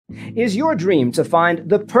Is your dream to find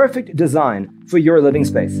the perfect design for your living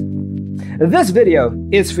space? This video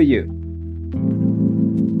is for you.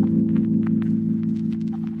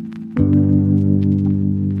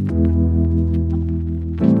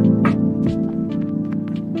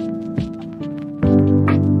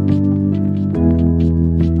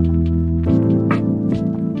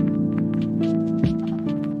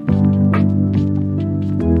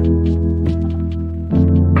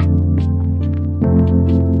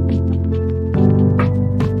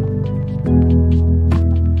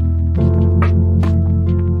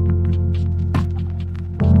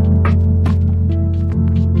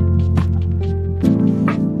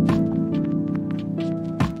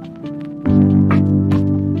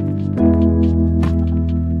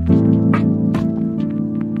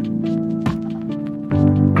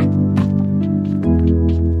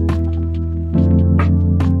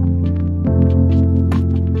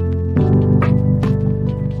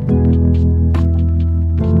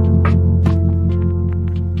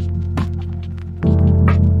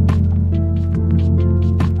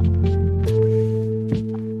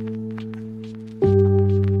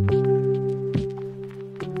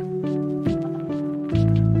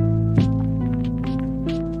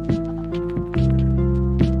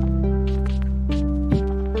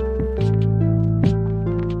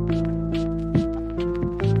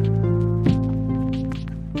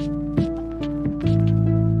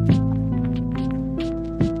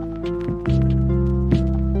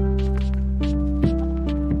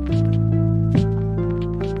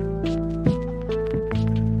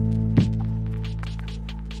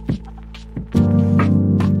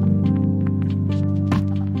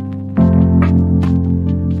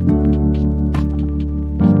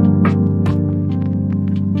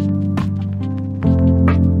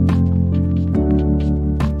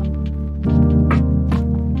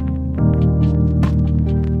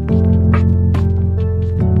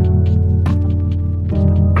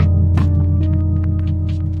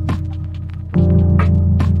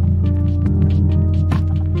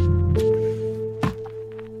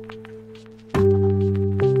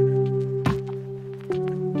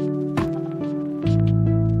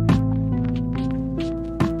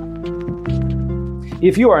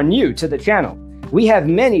 If you are new to the channel, we have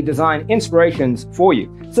many design inspirations for you.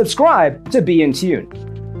 Subscribe to be in tune.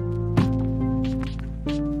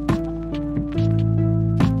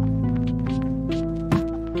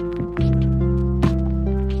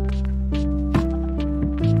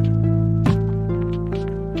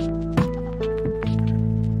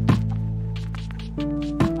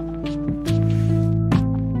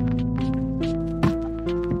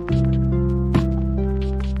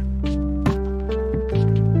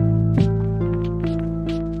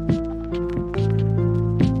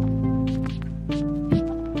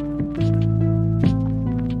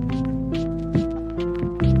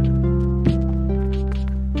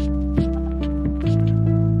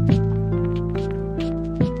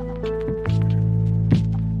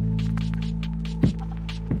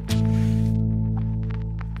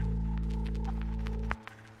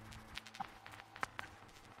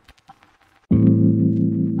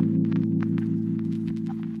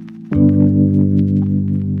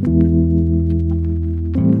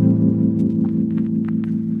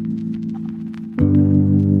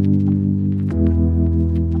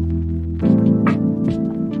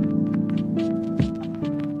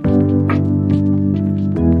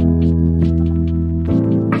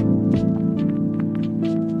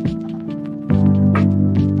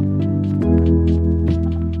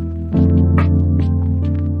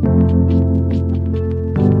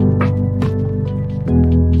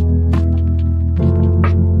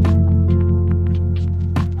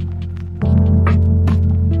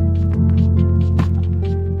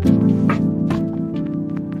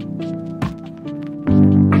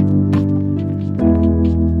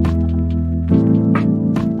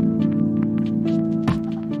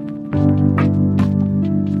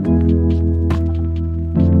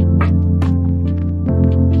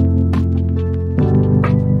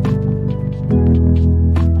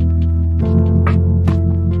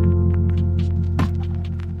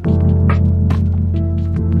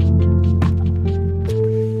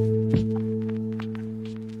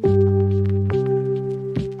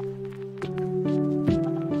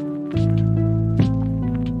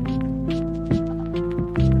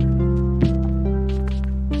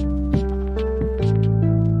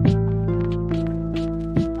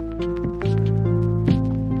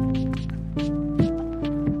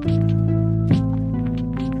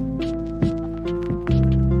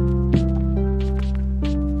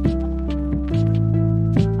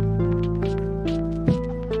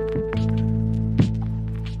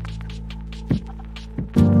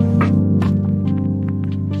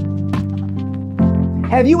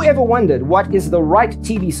 Have you ever wondered what is the right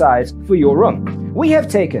TV size for your room? We have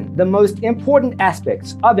taken the most important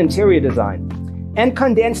aspects of interior design and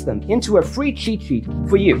condensed them into a free cheat sheet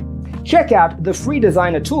for you. Check out the free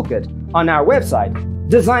designer toolkit on our website,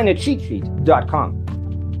 designercheatsheet.com.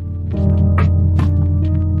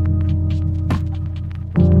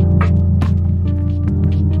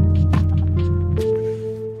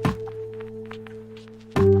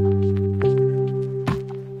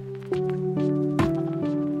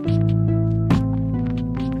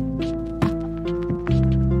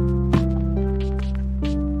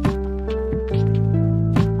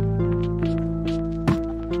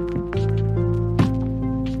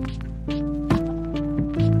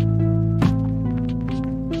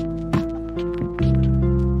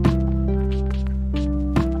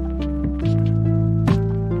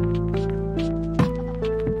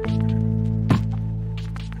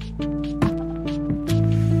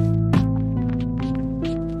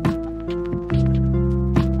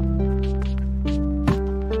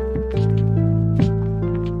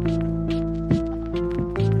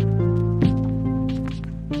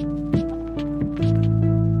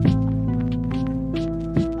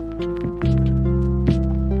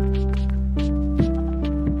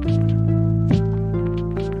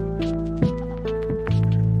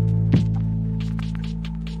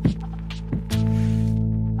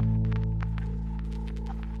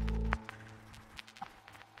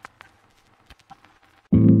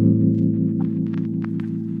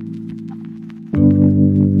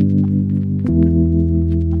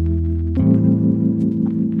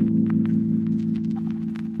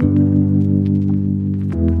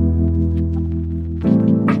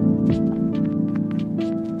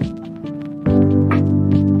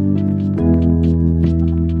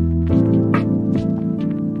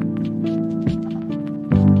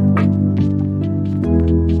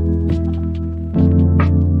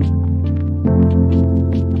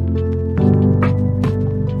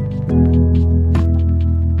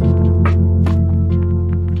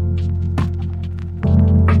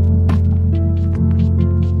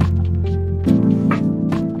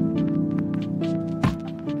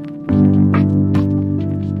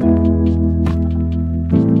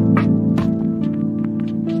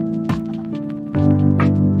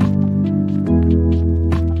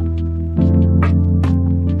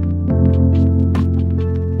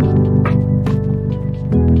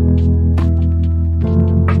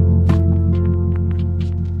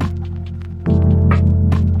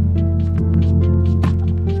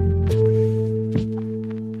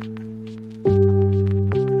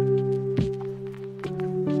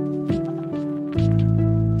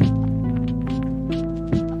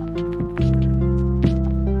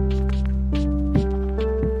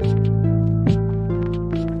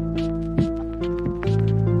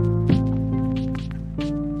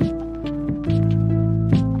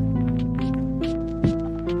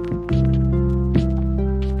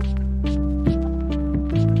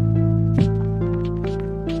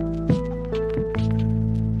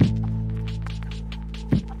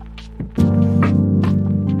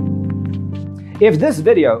 If this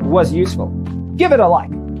video was useful, give it a like.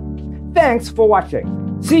 Thanks for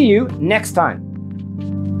watching. See you next time.